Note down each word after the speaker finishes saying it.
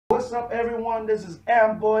What's up, everyone? This is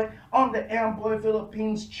Amboy on the Amboy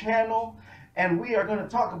Philippines channel, and we are going to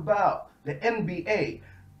talk about the NBA.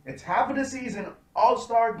 It's half of the season,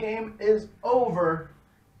 All-Star game is over,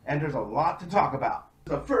 and there's a lot to talk about.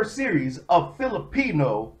 The first series of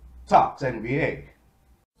Filipino Talks NBA.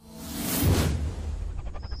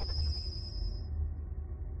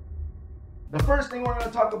 The first thing we're going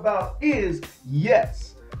to talk about is,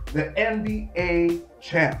 yes, the NBA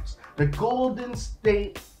champs, the Golden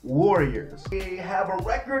State Warriors. They have a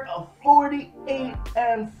record of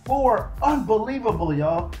 48-4. Unbelievable,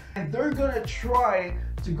 y'all. And they're going to try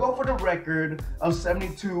to go for the record of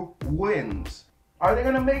 72 wins. Are they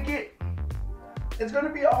going to make it? It's going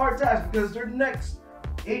to be a hard task because their next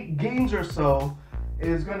 8 games or so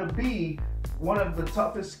is going to be one of the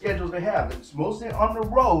toughest schedules they have. It's mostly on the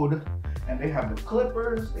road. And they have the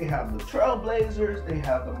Clippers, they have the Trailblazers, they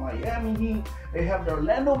have the Miami Heat, they have the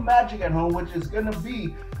Orlando Magic at home, which is going to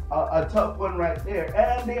be a tough one right there.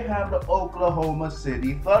 And they have the Oklahoma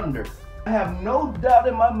City Thunder. I have no doubt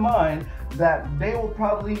in my mind that they will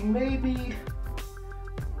probably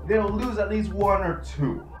they'll lose at least one or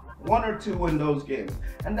two in those games.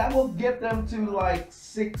 And that will get them to like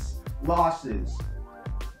 6 losses,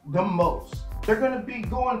 the most. They're going to be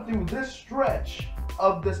going through this stretch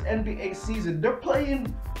of this NBA season. They're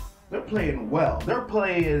playing well. They're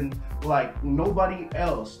playing like nobody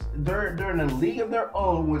else. They're in a league of their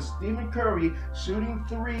own with Stephen Curry shooting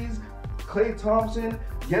threes, Klay Thompson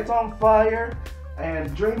gets on fire,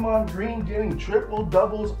 and Draymond Green getting triple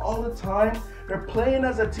doubles all the time. They're playing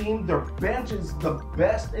as a team. Their bench is the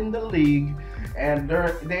best in the league, and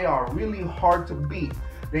they are really hard to beat.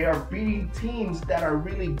 They are beating teams that are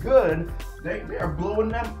really good. They are blowing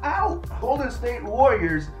them out. Golden State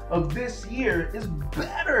Warriors of this year is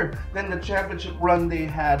better than the championship run they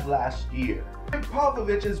had last year.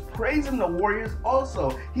 Popovich is praising the Warriors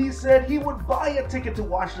also. He said he would buy a ticket to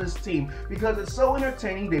watch this team because it's so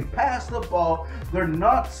entertaining. They pass the ball, they're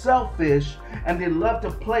not selfish, and they love to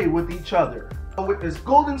play with each other. With this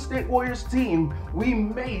Golden State Warriors team, we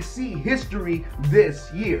may see history this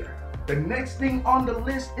year. The next thing on the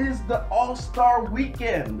list is the All-Star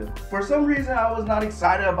weekend. For some reason, I was not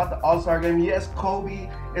excited about the All-Star game. Yes, Kobe,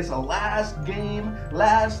 it's a last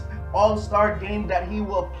All-Star game that he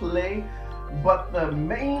will play. But the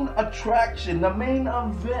main attraction, the main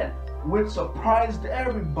event, which surprised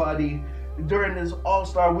everybody during this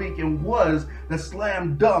All-Star weekend was the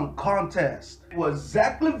slam dunk contest. It was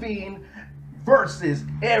Zach LaVine versus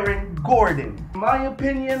Aaron Gordon. In my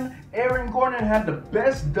opinion, Aaron Gordon had the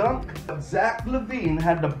best dunk, but Zach LaVine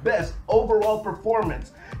had the best overall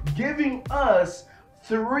performance, giving us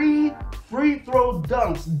 3 free throw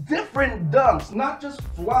dunks, different dunks, not just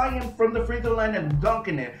flying from the free throw line and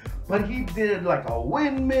dunking it, but he did like a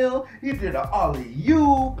windmill, he did an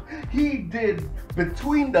alley-oop, he did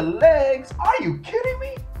between the legs. Are you kidding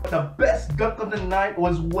me? The best dunk of the night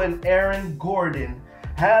was when Aaron Gordon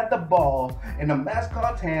had the ball in the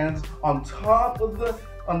mascot's hands on top of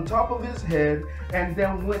his head, and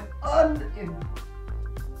then went under.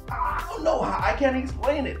 I don't know how, I can't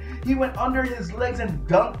explain it. He went under his legs and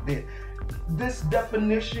dunked it. This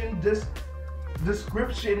definition, this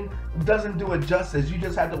description doesn't do it justice. You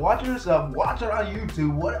just have to watch it yourself, watch it on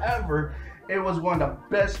YouTube, whatever. It was one of the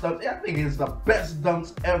best dunks. I think it's the best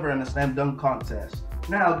dunks ever in the slam dunk contest.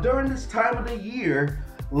 Now, during this time of the year,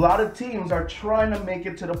 a lot of teams are trying to make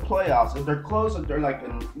it to the playoffs. If they're close, if they're like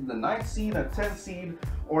in the 9th seed, a 10th seed,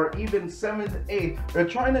 or even 7th, 8th, they're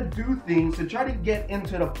trying to do things to try to get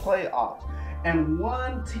into the playoffs. And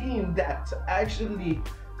one team that's actually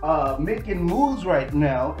making moves right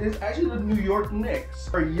now is actually the New York Knicks.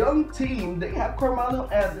 A young team, they have Carmelo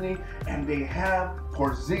Anthony, and they have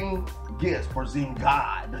Porzingis,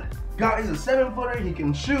 God. Guy is a 7-footer, he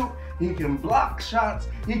can shoot, he can block shots,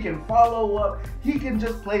 he can follow up, he can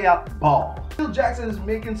just play out ball. Phil Jackson is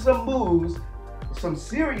making some moves, some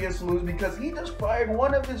serious moves, because he just fired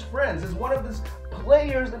one of his friends, is one of his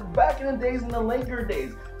players back in the days, in the Laker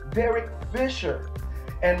days, Derek Fisher.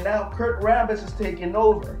 And now Kurt Rambis is taking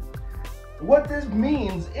over. What this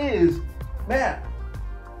means is, man,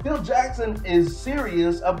 Phil Jackson is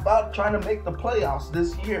serious about trying to make the playoffs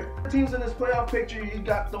this year. Teams in this playoff picture, you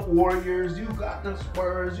got the Warriors, you got the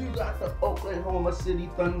Spurs, you got the Oklahoma City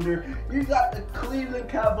Thunder, you got the Cleveland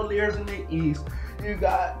Cavaliers in the East, you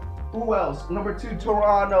got, who else? Number 2,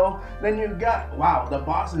 Toronto. Then you got, wow, the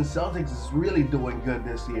Boston Celtics is really doing good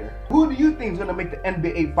this year. Who do you think is going to make the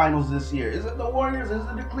NBA Finals this year? Is it the Warriors? Is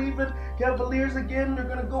it the Cleveland Cavaliers again? They're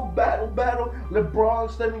going to go battle. LeBron,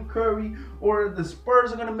 Stephen Curry, or the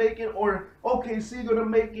Spurs are going to make it, or OKC gonna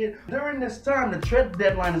make it. During this time, the trade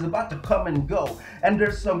deadline is about to come and go, and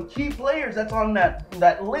there's some key players that's on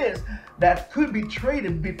that list that could be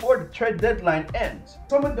traded before the trade deadline ends.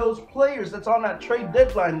 Some of those players that's on that trade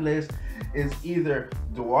deadline list is either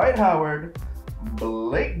Dwight Howard,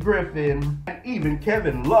 Blake Griffin, and even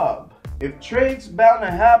Kevin Love. If trades bound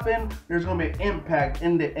to happen, there's going to be an impact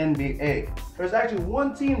in the NBA. There's actually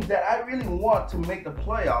one team that I really want to make the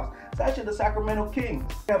playoffs. It's actually the Sacramento Kings.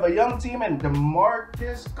 They have a young team, and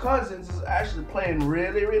DeMarcus Cousins is actually playing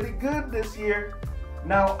really, really good this year.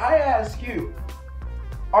 Now, I ask you,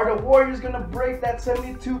 are the Warriors going to break that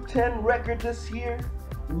 72-10 record this year?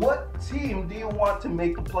 What team do you want to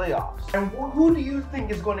make the playoffs? And who do you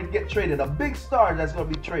think is going to get traded? A big star that's going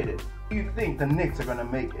to be traded. Do you think the Knicks are going to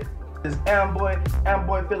make it? This is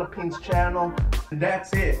Amboy Philippines channel.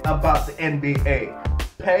 That's it about the NBA.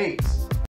 Peace.